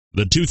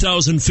The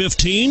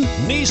 2015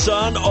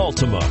 Nissan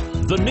Altima.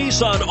 The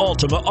Nissan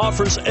Altima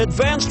offers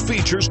advanced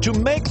features to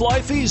make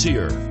life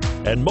easier,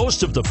 and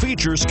most of the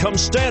features come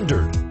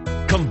standard.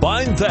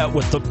 Combine that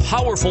with the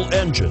powerful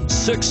engine,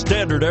 6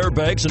 standard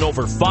airbags, and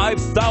over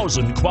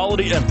 5,000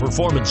 quality and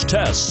performance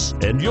tests,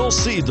 and you'll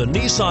see the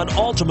Nissan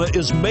Altima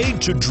is made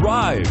to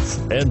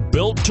drive and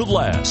built to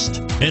last,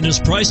 and is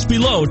priced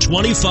below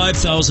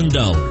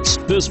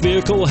 $25,000. This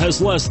vehicle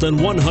has less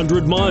than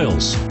 100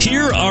 miles.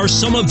 Here are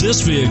some of this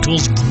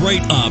vehicle's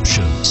great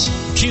options: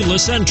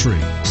 keyless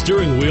entry,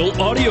 steering wheel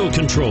audio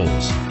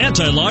controls,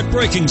 anti-lock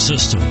braking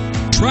system,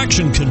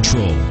 traction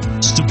control,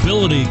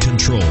 stability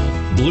control,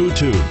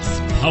 Bluetooth,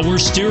 power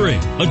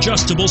steering,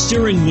 adjustable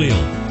steering wheel,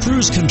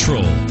 cruise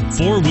control,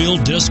 4-wheel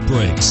disc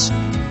brakes.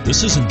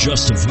 This isn't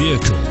just a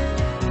vehicle,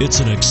 it's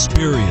an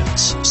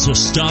experience. So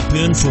stop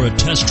in for a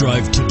test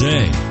drive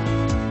today.